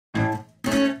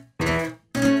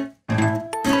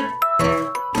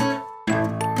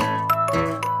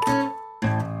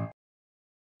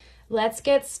Let's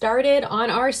get started on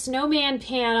our snowman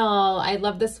panel. I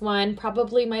love this one,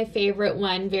 probably my favorite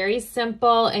one. Very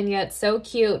simple and yet so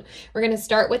cute. We're gonna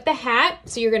start with the hat.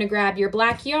 So you're gonna grab your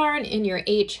black yarn and your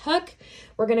H hook.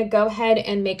 We're gonna go ahead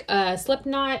and make a slip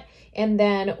knot, and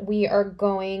then we are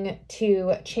going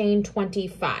to chain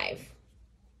 25.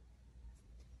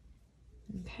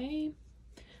 Okay,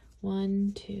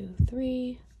 1, 2,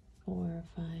 3, 4,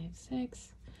 5,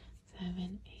 6,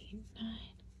 7, 8, 9,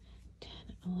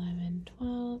 11,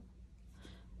 12,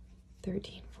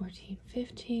 13, 14,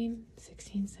 15,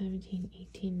 16, 17,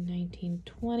 18, 19,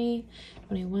 20,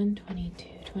 21, 22,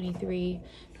 23,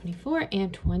 24,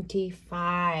 and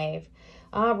 25.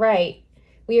 All right,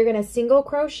 we are going to single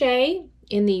crochet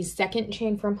in the second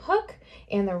chain from hook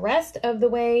and the rest of the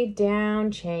way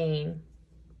down chain.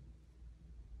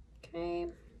 Okay,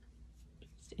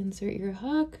 just insert your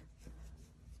hook,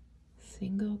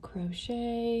 single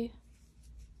crochet,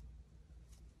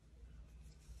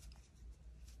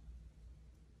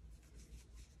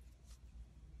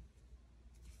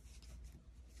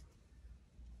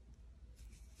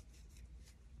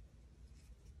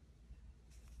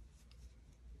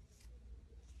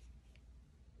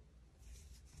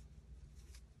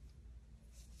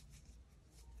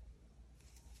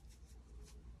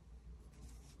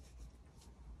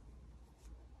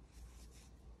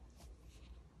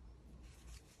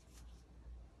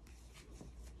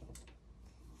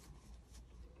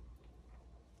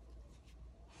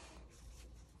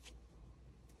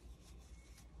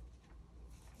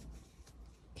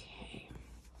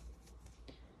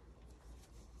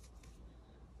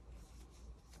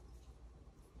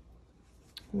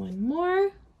 one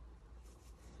more.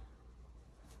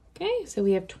 Okay, so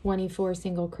we have 24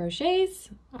 single crochets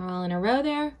all in a row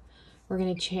there. We're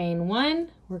going to chain 1,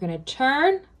 we're going to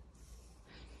turn.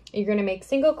 You're going to make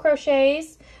single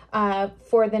crochets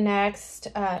for the next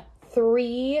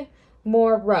 3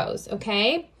 more rows,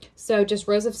 okay? So just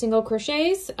rows of single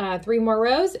crochets, 3 more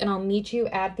rows, and I'll meet you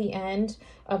at the end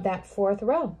of that 4th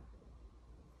row.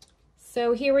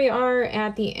 So here we are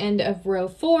at the end of row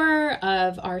 4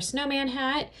 of our snowman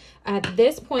hat. At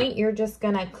this point, you're just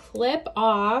gonna clip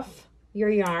off your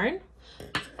yarn,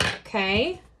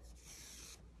 okay?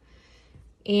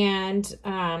 And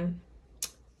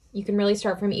you can really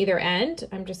start from either end.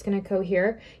 I'm just gonna go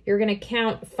here. You're gonna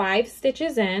count 5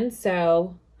 stitches in.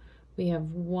 So we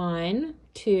have 1,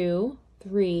 2,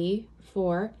 3,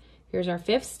 4. Here's our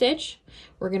 5th stitch.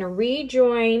 We're gonna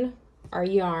rejoin our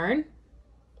yarn.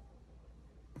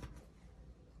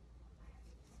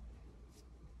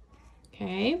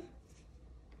 Okay,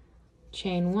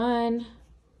 chain 1,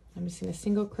 I'm just going to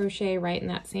single crochet right in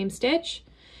that same stitch,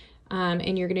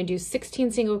 and you're going to do 16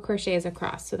 single crochets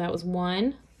across. So that was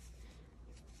 1,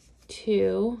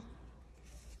 2,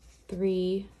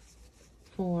 3,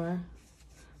 4,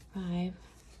 5,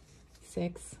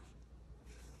 6,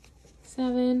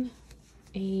 7,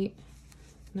 8,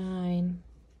 9,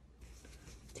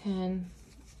 10,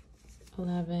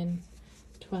 11,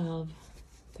 12,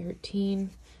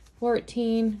 13,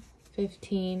 14,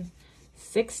 15,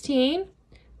 16.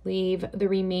 Leave the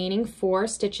remaining 4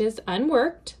 stitches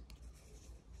unworked.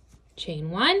 Chain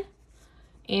 1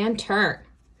 and turn.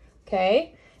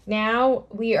 Okay, now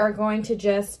we are going to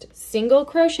just single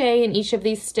crochet in each of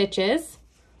these stitches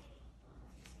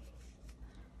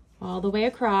all the way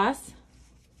across.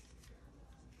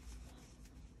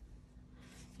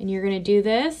 And you're going to do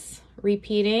this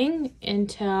repeating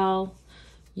until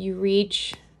you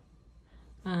reach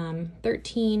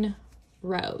 13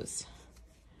 rows.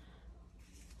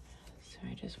 So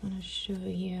I just want to show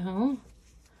you,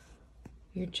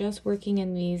 you're just working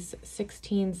in these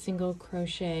 16 single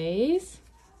crochets,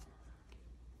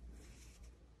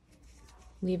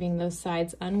 leaving those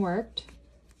sides unworked.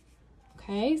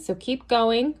 Okay, so keep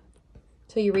going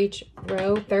till you reach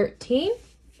row 13,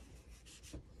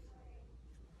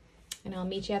 and I'll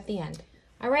meet you at the end.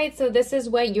 All right, so this is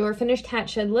what your finished hat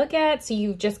should look at. So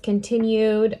you've just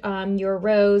continued your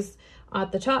rows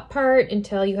at the top part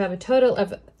until you have a total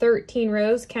of 13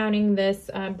 rows, counting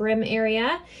this brim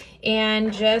area,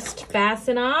 and just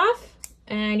fasten off,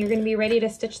 and you're gonna be ready to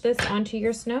stitch this onto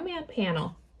your snowman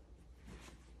panel.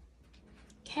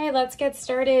 Okay, let's get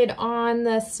started on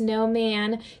the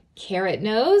snowman carrot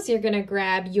nose. You're gonna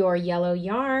grab your yellow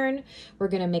yarn. We're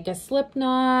gonna make a slip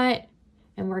knot,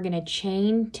 and we're gonna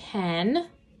chain 10.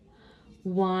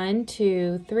 1,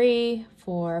 2, 3,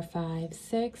 4, 5,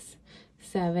 6,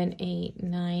 7, 8,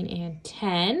 9, and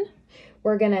 10.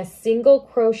 We're gonna single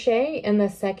crochet in the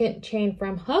second chain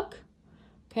from hook.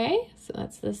 Okay, so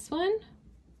that's this one.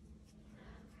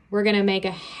 We're gonna make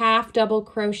a half double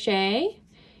crochet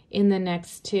in the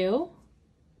next 2.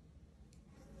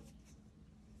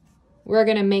 We're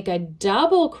going to make a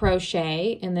double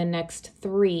crochet in the next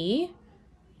 3.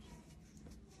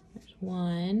 There's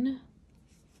 1,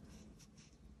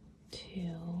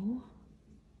 2,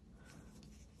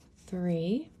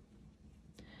 3.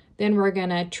 Then we're going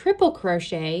to triple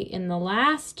crochet in the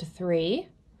last 3.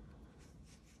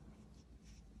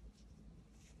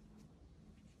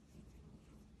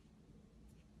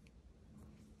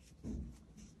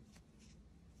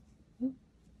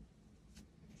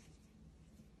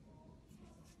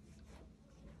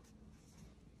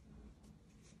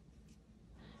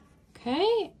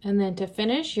 Okay, and then to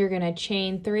finish, you're going to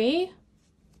chain 3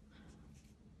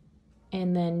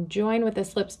 and then join with a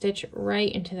slip stitch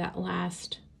right into that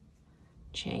last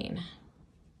chain.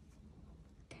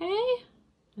 Okay,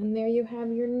 and there you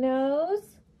have your nose.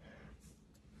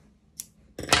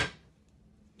 All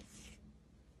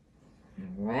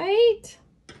right,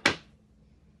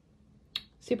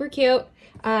 super cute.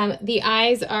 The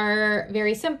eyes are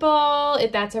very simple.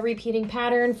 That's a repeating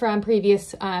pattern from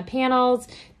previous panels,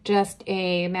 just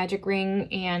a magic ring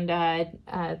and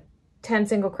 10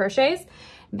 single crochets.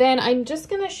 Then I'm just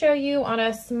going to show you on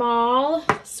a small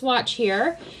swatch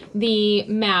here the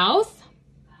mouth.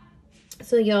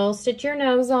 So you'll stitch your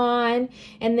nose on,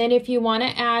 and then if you want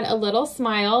to add a little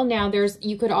smile, now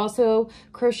you could also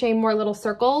crochet more little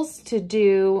circles to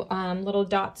do little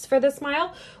dots for the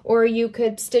smile, or you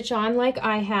could stitch on like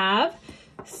I have.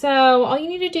 So all you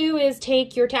need to do is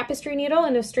take your tapestry needle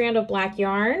and a strand of black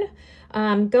yarn,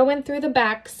 go in through the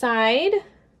back side,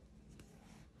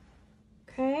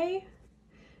 okay,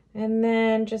 and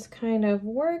then just kind of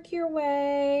work your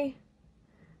way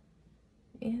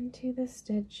into the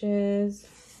stitches.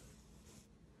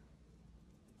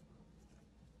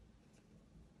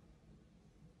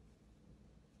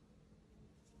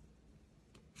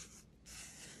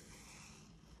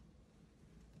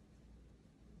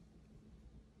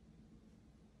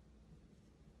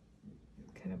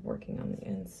 Kind of working on the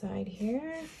inside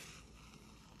here.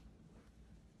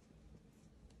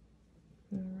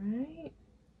 All right.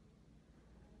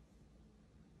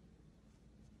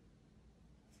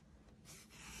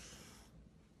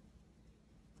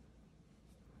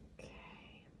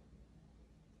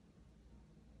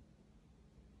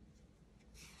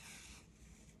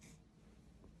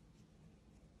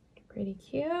 Pretty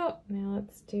cute. Now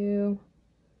let's do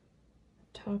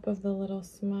top of the little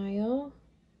smile.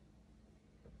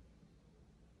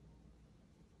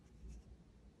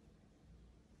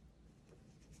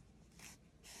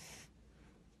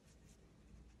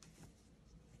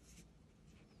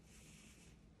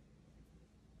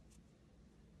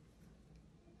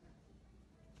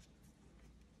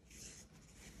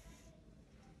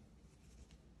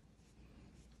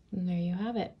 And there you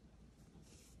have it.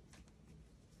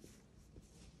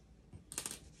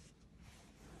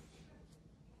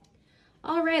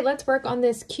 All right, let's work on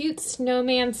this cute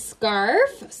snowman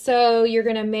scarf. So you're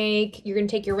gonna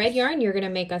take your red yarn, you're gonna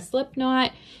make a slip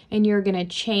knot, and you're gonna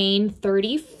chain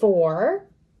 34.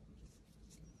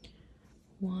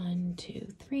 1, 2,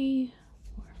 3,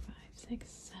 4, 5,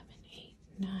 6, 7, 8,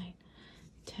 9,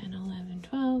 10, 11,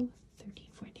 12, 13,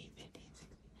 14, 15,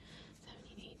 16,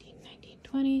 17, 18, 19,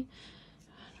 20,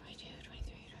 22,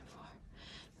 23, 24,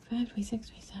 25, 26,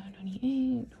 27,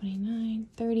 28, 29,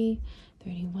 30,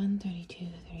 31, 32,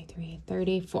 33,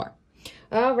 34.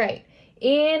 All right.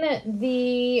 In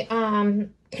the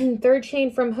third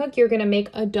chain from hook, you're going to make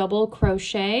a double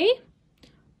crochet.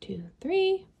 2,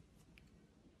 3.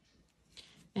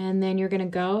 And then you're going to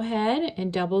go ahead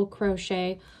and double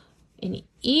crochet in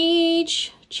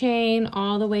each chain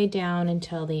all the way down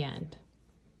until the end.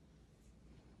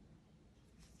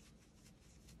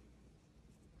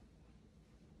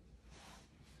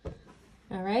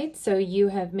 All right, so you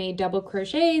have made double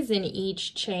crochets in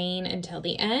each chain until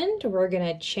the end. We're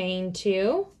gonna chain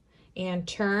 2 and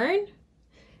turn.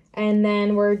 And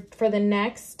then for the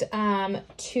next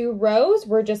 2 rows,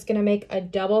 we're just gonna make a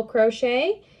double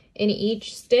crochet in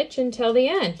each stitch until the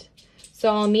end. So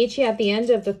I'll meet you at the end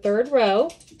of the 3rd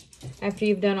row after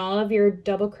you've done all of your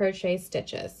double crochet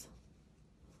stitches.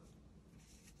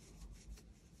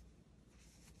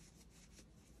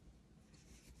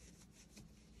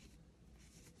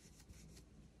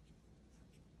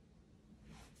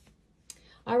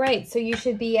 All right, so you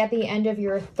should be at the end of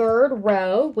your 3rd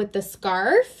row with the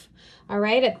scarf. All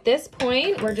right, at this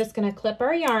point, we're just gonna clip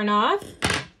our yarn off,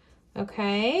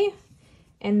 okay?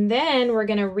 And then we're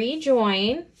gonna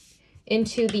rejoin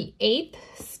into the 8th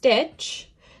stitch.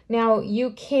 Now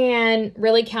you can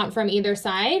really count from either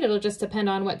side. It'll just depend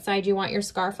on what side you want your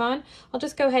scarf on. I'll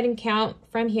just go ahead and count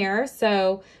from here.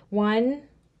 So 1,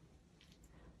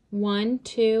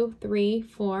 2, 3,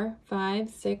 4, 5,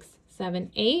 6,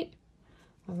 7, 8.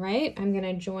 All right, I'm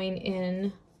gonna join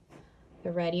in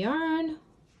the red yarn.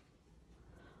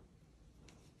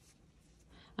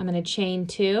 I'm gonna chain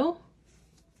 2.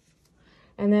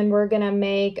 And then we're gonna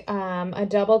make a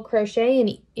double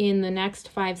crochet in the next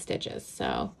 5 stitches.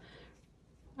 So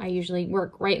I usually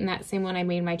work right in that same one I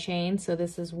made my chain. So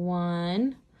this is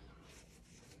 1,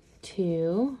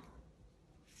 2,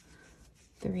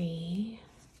 3,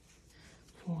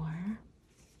 4,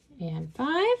 and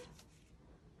 5.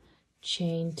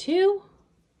 Chain 2,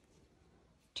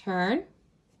 turn.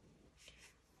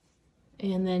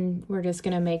 And then we're just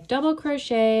gonna make double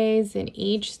crochets in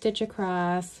each stitch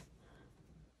across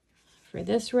for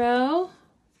this row.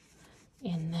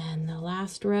 And then the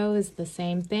last row is the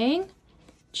same thing.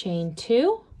 Chain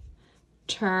 2,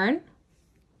 turn,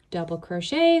 double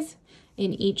crochets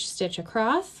in each stitch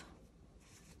across.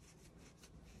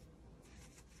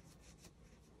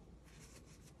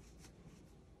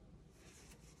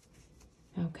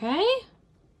 Okay,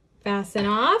 fasten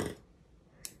off.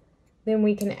 Then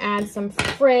we can add some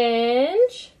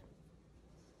fringe.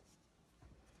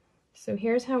 So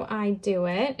here's how I do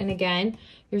it. And again,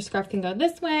 your scarf can go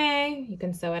this way. You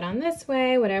can sew it on this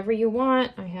way, whatever you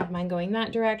want. I have mine going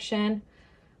that direction.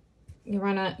 You're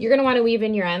gonna want to weave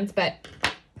in your ends, but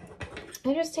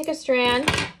I just take a strand,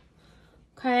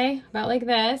 okay, about like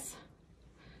this.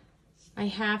 I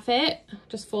half it,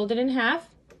 just fold it in half.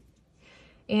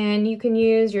 And you can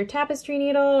use your tapestry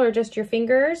needle or just your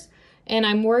fingers. And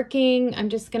I'm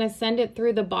just gonna send it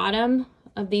through the bottom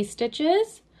of these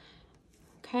stitches.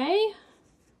 Okay,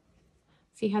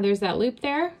 see how there's that loop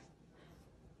there?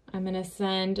 I'm gonna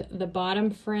send the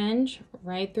bottom fringe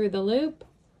right through the loop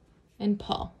and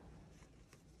pull.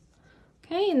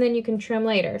 Okay, and then you can trim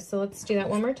later. So let's do that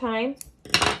one more time.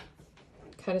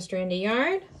 Cut a strand of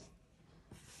yarn,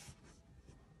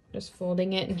 just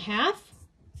folding it in half.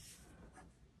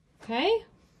 Okay,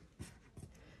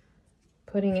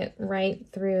 putting it right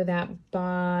through that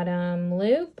bottom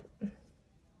loop.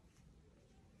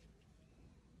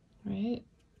 Right,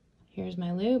 here's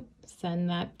my loop,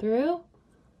 send that through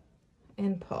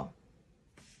and pull.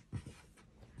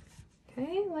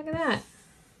 Okay, look at that.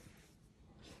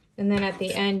 And then at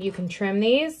the end you can trim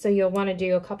these, so you'll want to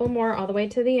do a couple more all the way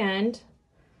to the end.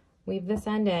 Weave this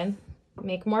end in,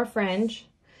 make more fringe,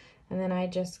 and then I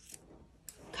just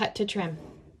cut to trim.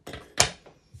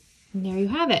 And there you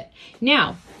have it.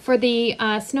 Now, for the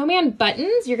snowman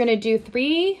buttons, you're going to do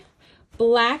 3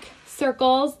 black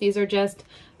circles. These are just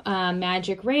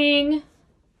magic ring,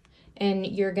 and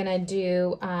you're gonna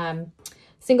do 10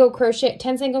 single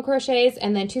crochets,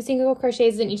 and then 2 single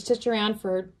crochets in each stitch around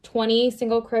for 20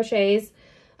 single crochets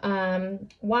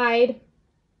wide.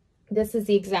 This is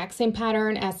the exact same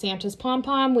pattern as Santa's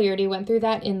pom-pom. We already went through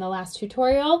that in the last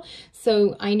tutorial,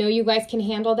 so I know you guys can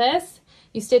handle this.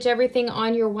 You stitch everything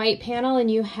on your white panel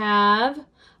and you have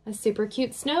a super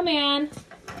cute snowman.